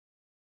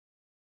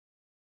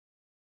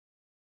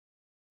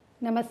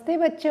Namaste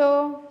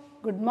bachcho.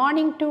 Good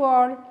morning to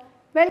all.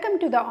 Welcome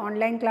to the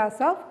online class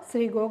of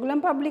Sri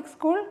Gokulam Public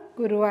School,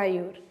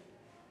 Guruvayur.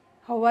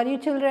 How are you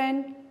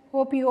children?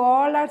 Hope you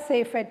all are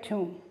safe at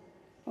home.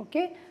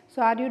 Okay.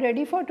 So are you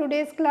ready for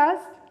today's class?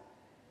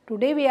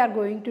 Today we are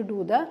going to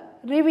do the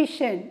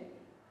revision.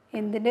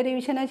 Endinte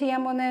revision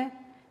cheyan pone?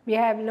 We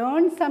have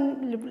learned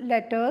some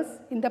letters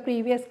in the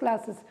previous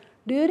classes.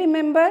 Do you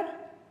remember?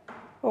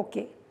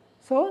 Okay.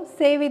 So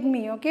say with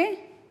me,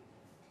 okay?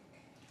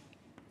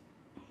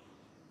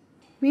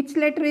 Which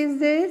letter is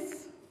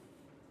this?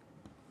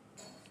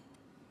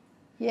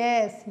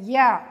 Yes,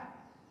 Ya.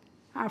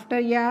 After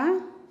Ya,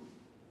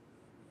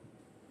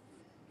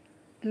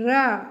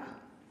 Ra.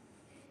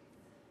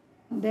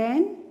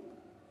 Then,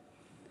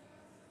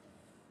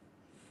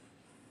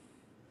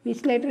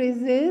 which letter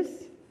is this?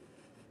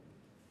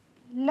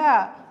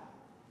 La.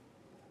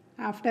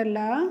 After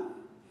La,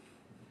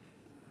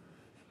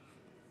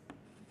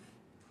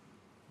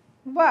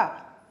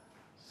 Va.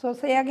 So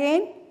say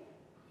again,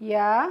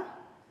 Ya,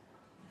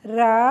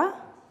 Ra,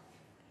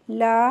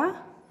 La,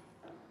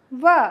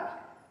 Va.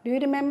 Do you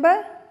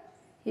remember?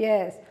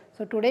 Yes.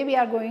 So today we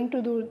are going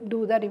to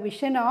do the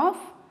revision of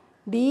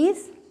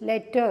these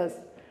letters.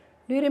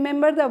 Do you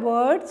remember the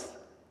words?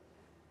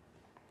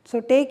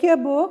 So take your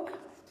book,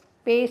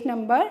 page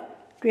number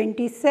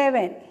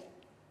 27.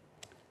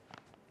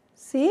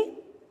 See,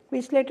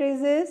 which letter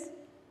is this?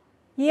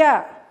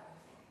 Ya.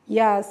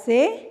 Ya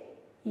say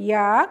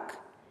Yak.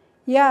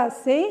 Ya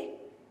say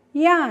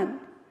Yan.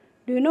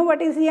 Do you know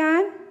what is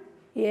Yan?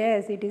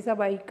 Yes, it is a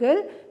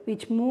vehicle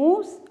which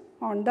moves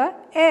on the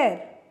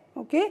air.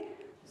 Okay.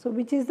 So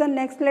which is the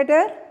next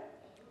letter?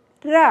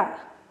 Ra.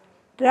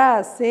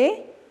 Ra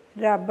say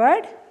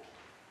Rabad.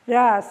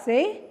 Ra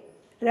say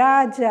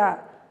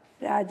Raja.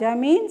 Raja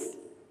means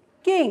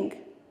king.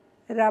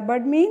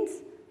 Rabad means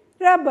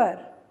rubber.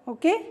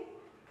 Okay.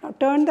 Now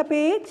turn the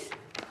page.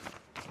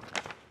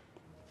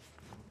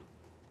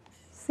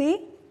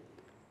 See,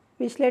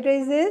 which letter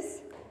is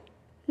this?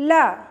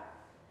 La.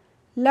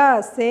 La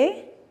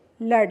say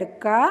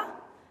ladka.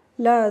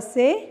 La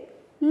say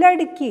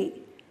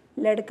ladki.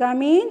 Ladka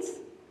means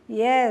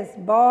yes,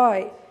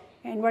 boy.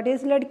 And what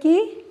is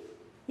ladki?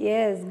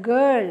 Yes,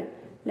 girl.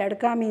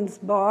 Ladka means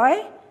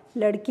boy.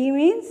 Ladki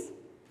means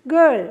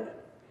girl.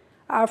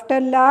 After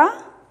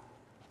la,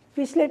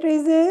 which letter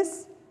is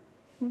this?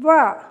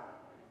 Va.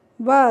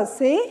 Va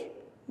say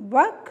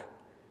vak.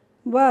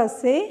 Va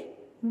say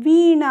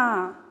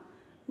veena.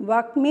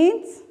 Vak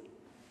means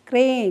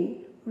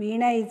crane.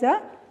 Veena is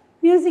a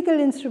musical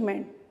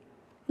instrument.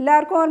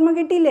 എല്ലാവർക്കും ഓർമ്മ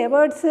കിട്ടിയില്ലേ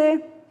words?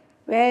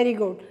 Very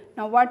good.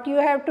 Now what you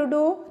have to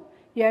do?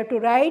 You have to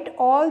write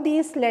all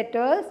these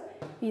letters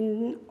in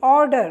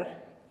order.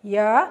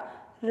 Ya,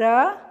 Ra,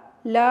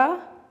 La,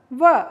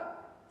 Va.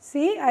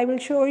 See, I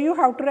will show you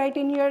how to write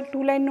in your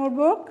 2-line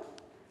notebook.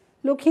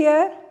 Look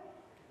here.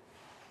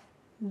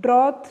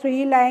 Draw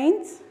 3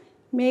 lines.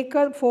 Make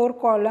a 4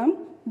 column.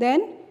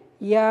 Then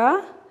Ya,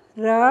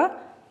 Ra,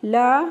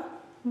 La,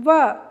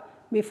 Va.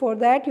 Before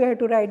that you have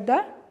to write the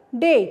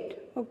date.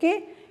 Okay.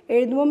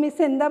 എഴുതുമ്പോൾ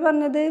miss എന്താ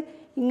പറഞ്ഞത്?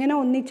 ഇങ്ങനെ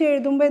ഒന്നിച്ച്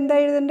എഴുതുമ്പോൾ എന്താ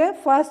എഴുതേണ്ടത്?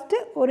 First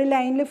ഒരു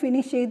ലൈനിൽ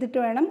ഫിനിഷ് ചെയ്തിട്ട്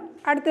വേണം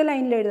അടുത്ത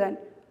ലൈനിൽ എഴുതാൻ.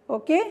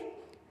 ഓക്കെ.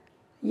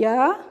 യ,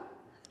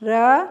 റ,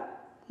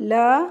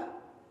 ല,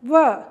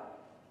 വ.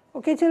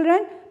 ഓക്കെ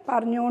ചിൽഡ്രൻ,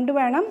 പറഞ്ഞുകൊണ്ട്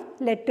വേണം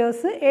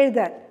ലെറ്റേഴ്സ്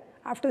എഴുതാൻ.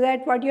 After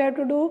that what you have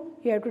to do?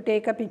 You have to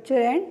take A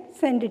picture and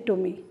send it to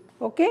me.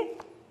 Okay.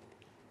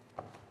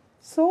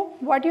 So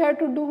what you have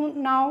to do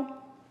now?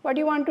 What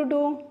you want to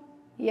do?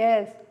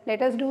 Yes,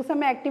 let us do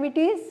some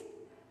activities.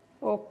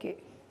 Okay.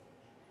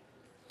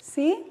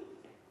 See,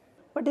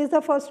 what is the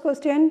first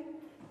question?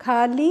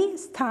 Khali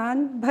sthan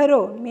bharo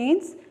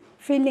means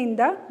fill in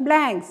the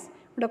blanks.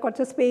 ഇവിടെ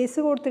കുറച്ച് space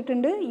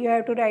കൊടുത്തിട്ടുണ്ട്. You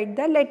have to write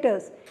the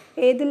letters.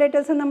 ഏത്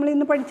letters നമ്മൾ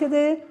ഇന്ന്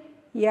പഠിച്ചത്?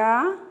 Ya,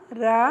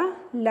 Ra,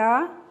 La,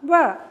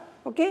 Va.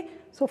 Okay.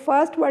 So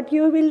first what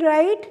you will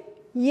write?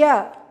 Ya.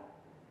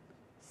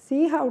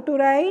 See how to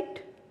write?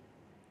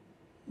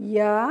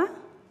 Ya.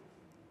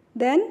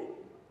 Then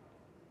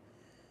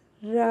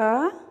Ra,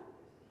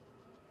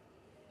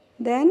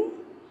 then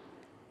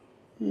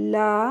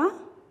La,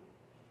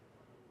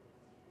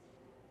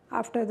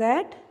 after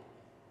that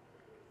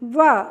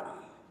Va.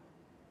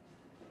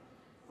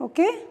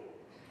 Okay.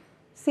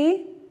 See,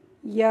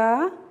 Ya,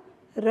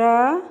 Ra,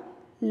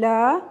 La,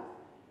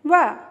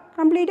 Va.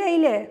 Complete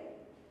आइले.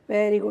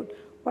 Very good.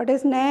 What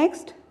is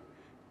next?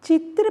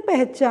 चित्र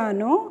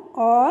पहचानो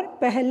और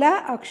पहला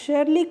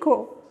अक्षर लिखो.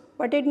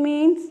 What it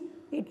means?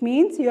 It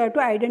means you have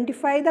to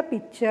identify the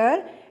picture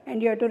and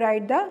you have to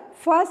write the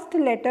first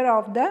letter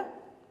of the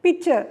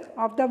picture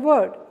of the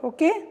word.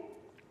 Okay.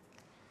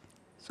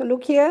 So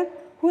look here.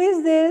 Who is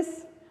this?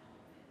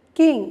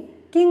 King.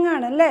 King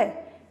ആണല്ലേ?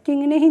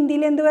 കിങ്ങിനെ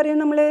ഹിന്ദിയിൽ എന്ത് പറയും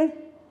നമ്മൾ?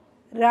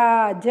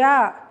 രാജ.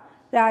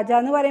 രാജ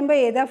എന്ന് പറയുമ്പോൾ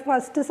ഏതാ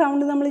first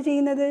sound നമ്മൾ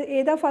ചെയ്യുന്നത്?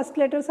 ഏതാ ഫസ്റ്റ്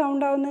ലെറ്റർ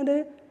സൗണ്ട് ആവുന്നത്?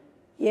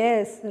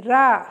 യെസ്,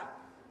 റാ.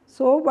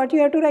 So what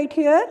you have to right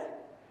here?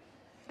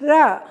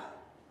 റാ.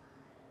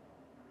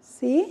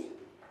 See?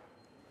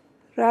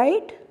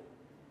 Right?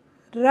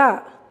 Ra.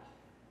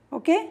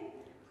 Okay.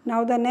 Now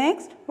the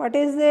next, what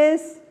is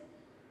this?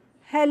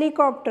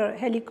 Helicopter.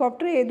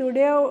 Helicopter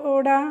ഏതുകൂടെയാ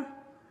ഓടാ?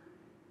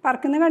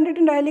 പറക്കുന്ന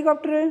കണ്ടിട്ടുണ്ടോ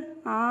ഹെലികോപ്റ്റർ?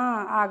 ആ,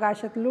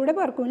 ആകാശത്തിലൂടെ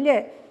പറക്കും അല്ലേ?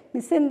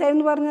 മിസ്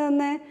എന്തായിരുന്നു പറഞ്ഞു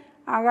തന്നെ?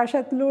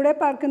 ആകാശത്തിലൂടെ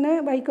പറക്കുന്ന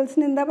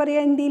വെഹിക്കിൾസിന് എന്താ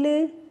പറയുക ഹിന്ദിയിൽ?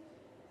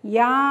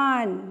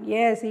 യാൻ.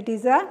 യെസ്, ഇറ്റ്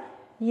ഈസ് എ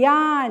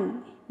യാൻ.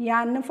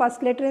 യാനിന്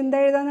ഫസ്റ്റ് ലെറ്റർ എന്താ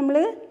എഴുതാം നമ്മൾ?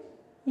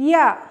 യ.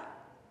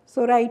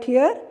 സോ റൈറ്റ്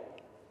ഹിയർ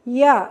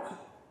യ.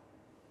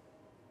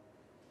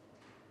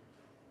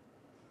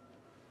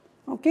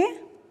 Okay.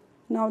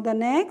 Now the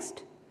next,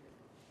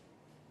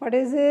 what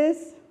is this?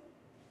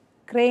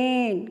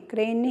 Crane.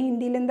 Crane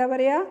ഹിന്ദിയിൽ എന്താ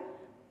പറയുക?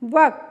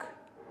 വക്ക്.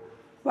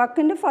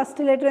 വക്കിൻ്റെ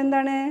ഫസ്റ്റ് ലെറ്റർ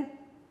എന്താണ്?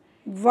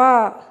 വ.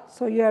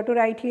 So you have to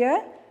write here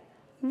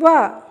വ.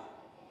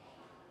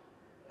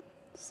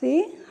 See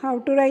how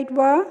to write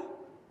വ?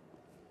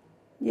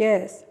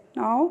 Yes.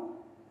 Now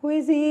who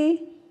is he?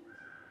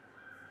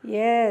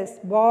 Yes,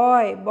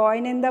 boy.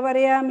 Boyന് എന്താ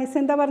പറയുക? മിസ്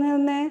എന്താ പറഞ്ഞു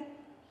തന്നെ?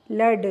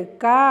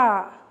 ലഡ്ക.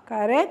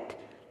 കറക്റ്റ്.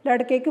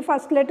 ലഡ്കയ്ക്ക്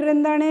ഫസ്റ്റ് ലെറ്റർ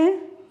എന്താണ്?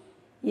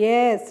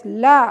 യെസ്,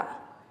 ല.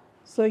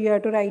 So you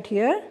have to right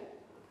here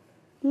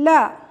ല.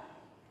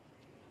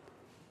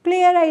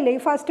 ക്ലിയർ ആയില്ലേ ഈ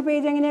ഫസ്റ്റ്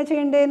പേജ് എങ്ങനെയാണ്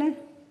ചെയ്യേണ്ടതെന്ന്?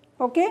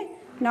 Okay.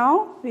 Now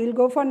will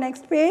go for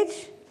next page.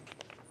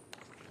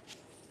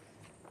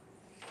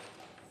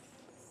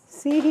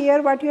 See here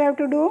what you have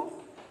to do.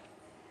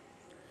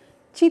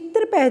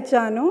 चित्र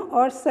पहचानो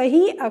और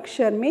सही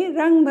अक्षर में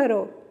रंग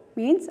भरो.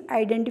 Means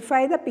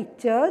identify the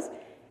pictures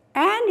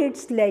and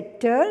its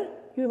letter.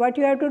 What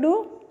you have to do?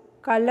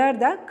 Color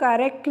the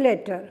correct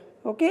letter.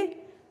 Okay.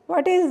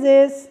 What is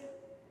this?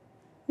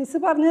 Miss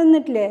പറഞ്ഞു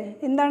തന്നിട്ടില്ലേ?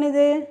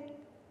 എന്താണിത്?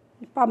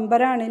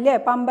 പമ്പരാണ് അല്ലേ?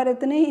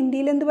 പമ്പരത്തിന്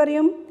ഹിന്ദിയിൽ എന്ത്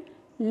പറയും?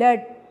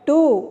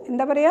 ലട്ടു.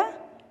 എന്താ പറയുക?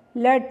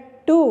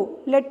 ലട്ടു.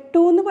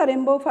 ലട്ടു എന്ന്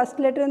പറയുമ്പോൾ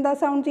ഫസ്റ്റ് ലെറ്റർ എന്താ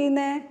സൗണ്ട്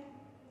ചെയ്യുന്നത്?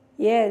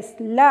 യെസ്,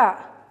 ല.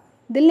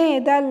 ഇതിൽ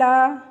ഏതാ ല?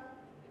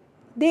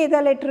 ഇത് ഏതാ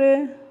ലെറ്റർ?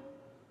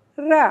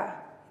 റ.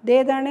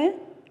 ഇതേതാണ്?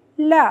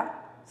 ല.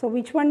 So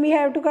which one we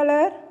have to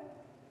color?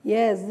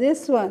 Yes,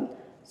 this one.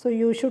 So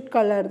you should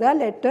color the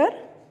letter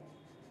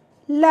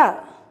La.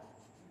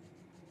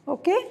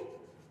 Okay.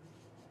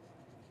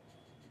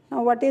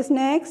 Now what is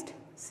next?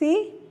 See,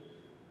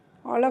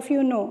 all of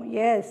you know.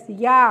 Yes,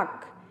 yak.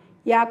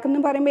 Yak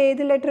nu parayumbo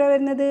edu letter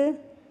varunathu?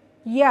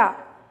 Ya.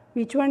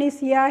 Which one is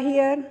ya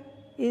here?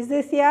 Is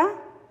this ya?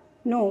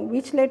 No.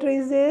 Which letter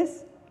is this?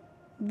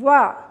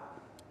 Va.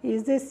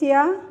 Is this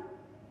ya?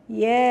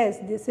 Yes,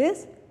 this is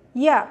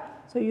ya.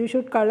 So you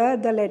should color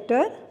the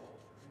letter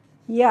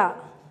ya.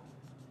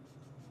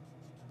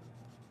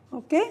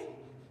 Okay.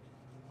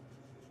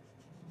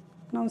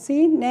 Now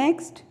see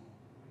next.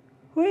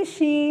 Who is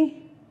she?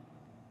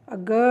 A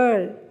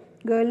girl.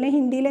 Girl ne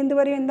ഹിന്ദിയിൽ എന്ത്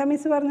പറയും? എന്താ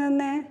miss പറഞ്ഞു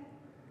തന്നെ?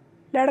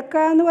 ലഡ്ക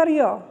എന്ന്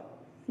പറയുമോ?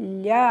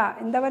 ഇല്ല.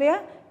 എന്താ പറയുക?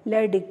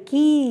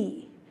 ലഡ്കി.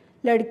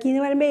 ലഡ്കി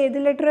എന്ന് പറയുമ്പോൾ ഏത്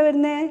ലെറ്റർ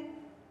വരുന്നത്?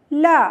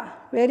 ല.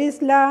 Where is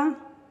la?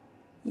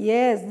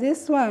 Yes,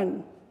 this one.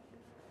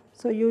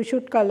 So you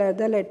should color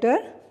the letter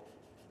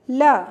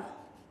La.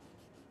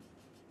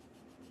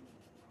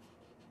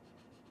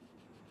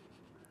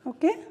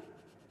 Okay.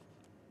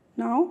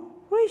 Now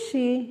who is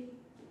she?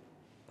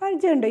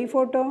 പരിചയമുണ്ടോ ഈ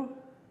ഫോട്ടോ?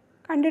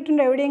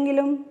 കണ്ടിട്ടുണ്ടോ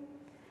എവിടെയെങ്കിലും?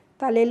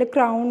 തലയിൽ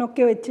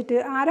ക്രൗണൊക്കെ വെച്ചിട്ട്.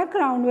 ആരാ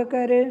ക്രൗൺ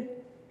വെക്കാറ്?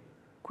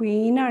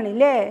 ക്വീനാണ്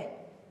അല്ലേ?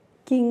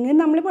 കിങ്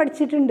നമ്മൾ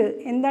പഠിച്ചിട്ടുണ്ട്.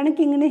 എന്താണ്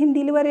കിങ്ങിന്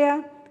ഹിന്ദിയിൽ പറയുക?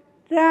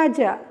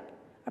 രാജ.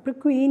 അപ്പോൾ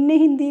ക്വീനിന്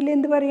ഹിന്ദിയിൽ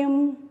എന്ത് പറയും?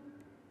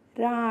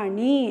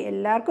 റാണി.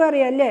 എല്ലാവർക്കും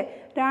അറിയാം അല്ലേ?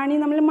 റാണി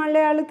നമ്മൾ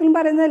മലയാളത്തിലും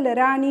പറയുന്നതല്ലേ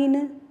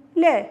റാണീന്ന്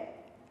അല്ലേ?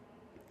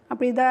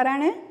 അപ്പോൾ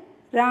ഇതാരാണ്?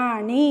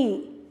 റാണി.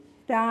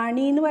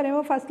 റാണി എന്ന്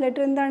പറയുമ്പോൾ ഫസ്റ്റ്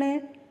ലെറ്റർ എന്താണ്?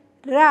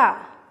 റാ.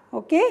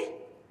 Okay.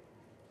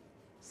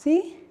 C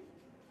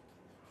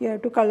you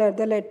have to colour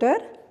the letter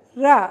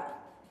റാ.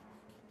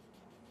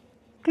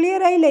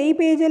 ക്ലിയർ ആയില്ലേ ഈ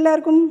പേജ്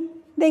എല്ലാവർക്കും?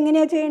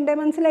 ഇതെങ്ങനെയാണ്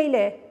ചെയ്യേണ്ടത്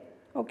മനസ്സിലായില്ലേ?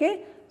 Okay.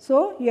 So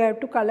you have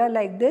to colour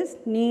like this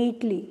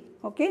neatly.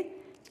 Okay.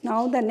 Now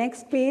the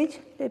next page,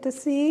 let us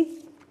see.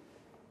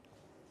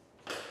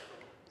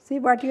 See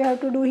what you have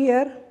to do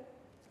here.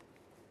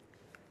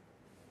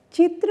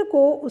 चित्र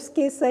को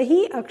उसके सही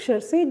अक्षर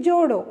से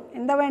जोड़ो.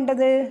 എന്താ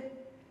വേണ്ടത്?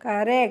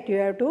 Correct. You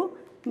have to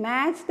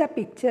match the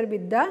picture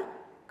with the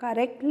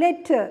correct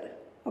letter.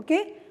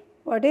 Okay.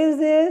 What is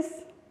this?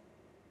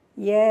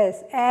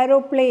 Yes,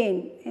 aeroplane.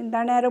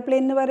 എന്താണ്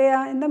aeroplane എന്ന്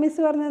പറയാ? എന്താ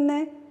മിസ് പറഞ്ഞത്?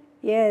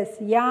 Yes,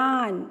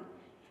 yan.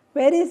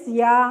 Where is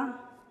ya?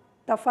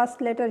 The first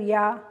letter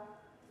ya.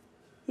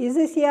 Is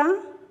this ya?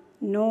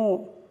 No.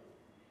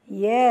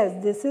 Yes,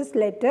 this is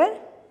letter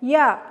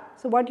ya.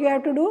 So what you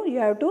have to do? You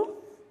have to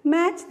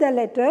match the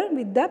letter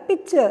with the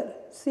picture.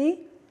 See,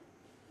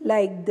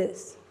 like this.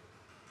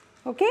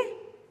 Okay.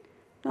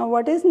 Now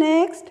what is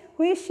next?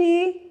 Who is she?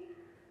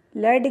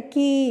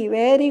 Ladki.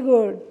 Very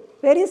good.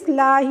 Where is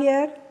la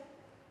here?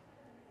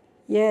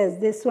 Yes,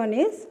 this one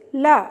is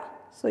la.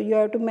 So you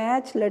have to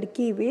match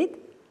ladki with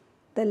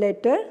the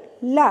letter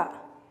la.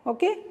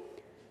 Okay.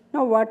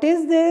 Now what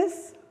is this?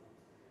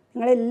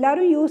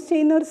 നിങ്ങളെല്ലാവരും use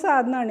ചെയ്യുന്ന ഒരു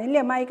സാധനമാണ്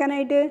ഇല്ലേ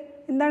മായ്ക്കാനായിട്ട്?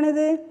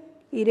 എന്താണിത്?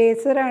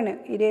 ഇരേസറാണ്.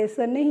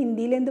 ഇരേസറിന്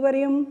ഹിന്ദിയിൽ എന്ത്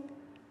പറയും?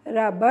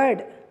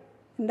 റബഡ്.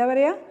 എന്താ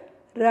പറയുക?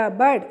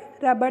 rubbered.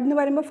 Rubbered എന്ന്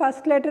പറയുമ്പോൾ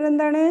ഫസ്റ്റ് ലെറ്റർ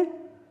എന്താണ്?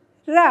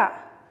 Ra.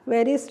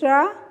 Where is Ra?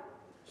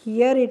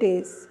 Here it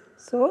is.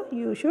 So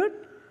you should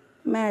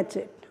match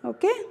it.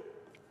 Okay.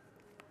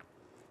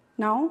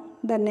 Now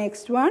the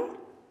next one.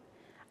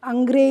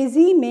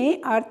 अंग्रेजी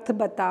में अर्थ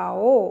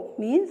बताओ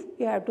means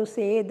you have to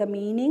say the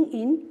meaning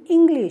in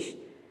English.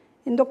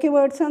 എന്തൊക്കെ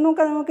വേർഡ്സ് ആണ്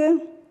നോക്കാം നമുക്ക്.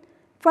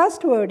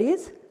 First word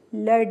is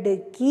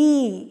Ladki.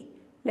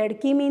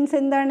 Ladki means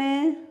എന്താണ്?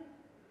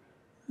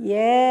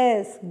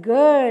 Yes,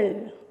 girl.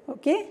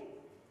 Okay.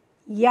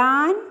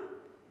 യാൻ,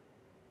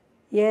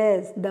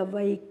 yes, the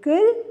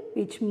vehicle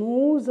which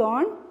moves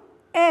on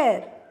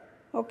air.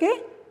 Okay.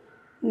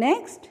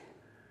 Next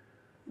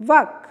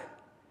വക്ക്.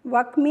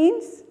 Vak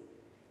means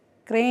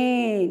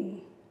crane.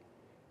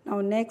 Now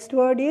next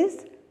word is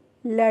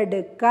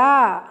ladka.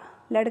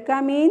 Ladka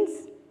means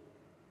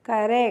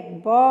correct,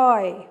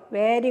 boy.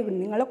 Very good.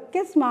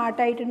 നിങ്ങളൊക്കെ smart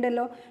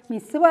ആയിട്ടുണ്ടല്ലോ.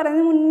 Miss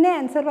പറയുന്നതിന് മുന്നേ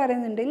answer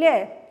പറയുന്നുണ്ട് അല്ലേ?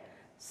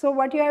 So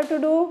what you have to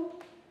do?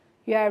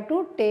 You have to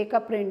take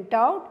a print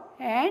out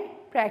and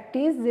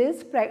practice this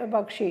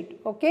worksheet.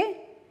 Okay?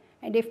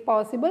 And if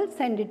possible,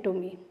 send it to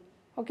me.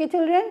 Okay,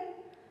 children?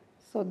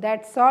 So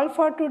that's all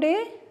for today.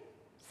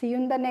 See you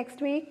in the next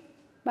week.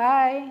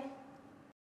 Bye.